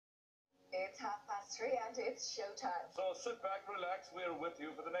It's 3:30 and it's showtime. So sit back, relax. We're with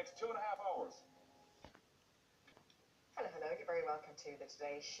you for the next 2.5 hours. Hello, hello. You're very welcome to the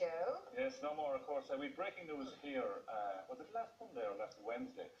Today Show. Yes, no more, of course. We breaking news here. Was it last Monday or last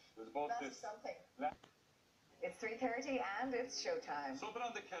Wednesday? It was about That's this. something. It's 3:30 and it's showtime. So put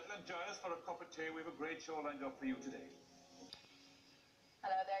on the kettle and join us for a cup of tea. We have a great show lined up for you today.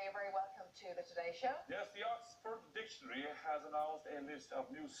 Hello there. You're very welcome to the Today Show. Yes, the Oxford Dictionary has announced a list of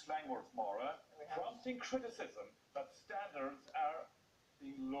new slang words, Maura, prompting criticism that standards are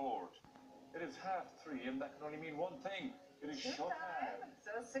being lowered. It is 3:30 and that can only mean one thing. It is showtime.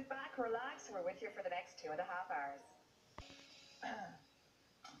 So sit back, relax. We're with you for the next 2.5 hours.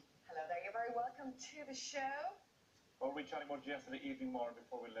 Hello there. You're very welcome to the show. Well, we chatted about yesterday evening, Maura,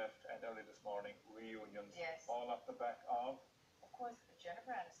 before we left, and early this morning, reunions. Yes. All off the back of... Of course,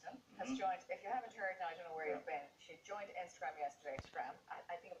 Jennifer Aniston has joined. If you haven't heard, now I don't know where you've been. She joined Instagram yesterday.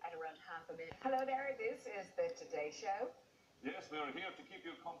 I think at around 500,000. Hello there. This is the Today Show. Yes, we're here to keep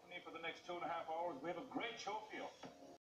you company for the next 2.5 hours. We have a great show for you.